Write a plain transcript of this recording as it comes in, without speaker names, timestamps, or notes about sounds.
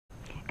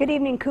Good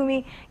evening,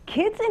 Kumi.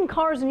 Kids in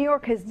Cars New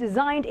York has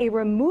designed a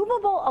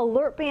removable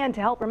alert band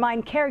to help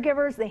remind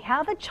caregivers they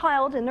have a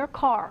child in their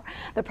car.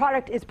 The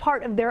product is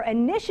part of their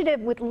initiative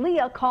with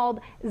Lia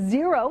called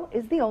 "Zero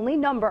is the Only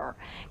Number."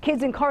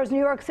 Kids in Cars New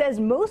York says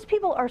most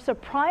people are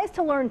surprised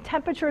to learn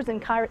temperatures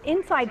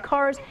inside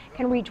cars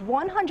can reach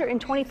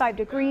 125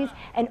 degrees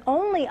in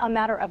only a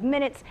matter of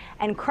minutes,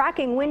 and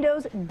cracking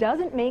windows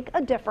doesn't make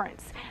a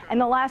difference. In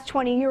the last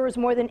 20 years,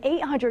 more than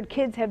 800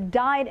 kids have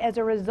died as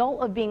a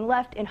result of being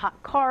left in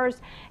hot cars.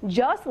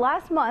 Just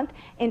last month,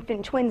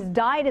 infant twins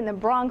died in the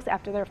Bronx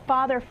after their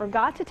father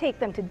forgot to take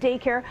them to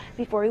daycare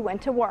before he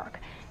went to work.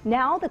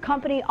 Now, the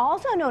company,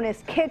 also known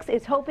as Kicks,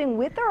 is hoping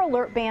with their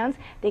alert bands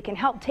they can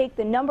help take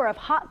the number of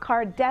hot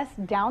car deaths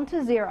down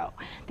to zero.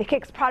 The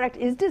Kicks product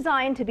is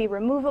designed to be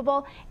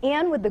removable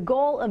and with the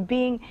goal of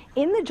being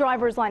in the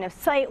driver's line of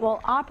sight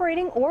while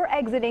operating or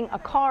exiting a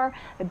car.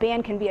 The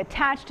band can be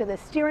attached to the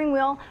steering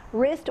wheel,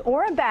 wrist,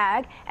 or a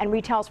bag and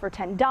retails for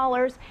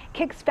 $10.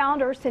 Kicks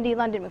founder Cindy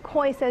London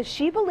McCoy says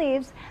she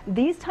believes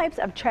these types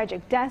of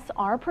tragic deaths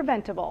are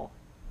preventable.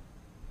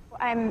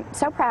 I'm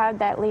so proud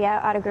that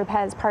Lia Auto Group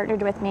has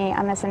partnered with me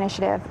on this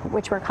initiative,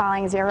 which we're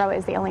calling "Zero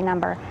is the Only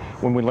Number."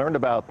 When we learned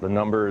about the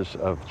numbers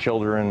of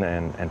children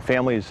and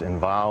families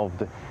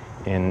involved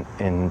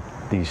in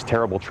these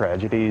terrible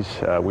tragedies,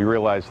 we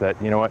realized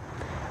that, you know what,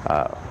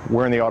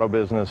 we're in the auto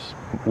business.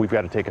 We've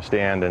got to take a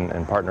stand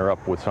and partner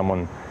up with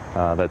someone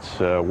that's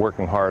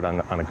working hard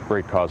on a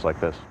great cause like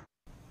this.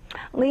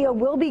 Lia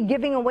will be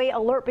giving away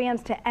alert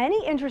bands to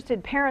any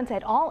interested parents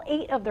at all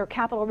 8 of their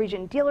Capital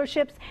Region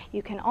dealerships.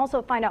 You can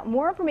also find out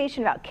more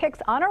information about Kicks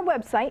on our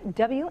website,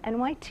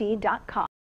 WNYT.com.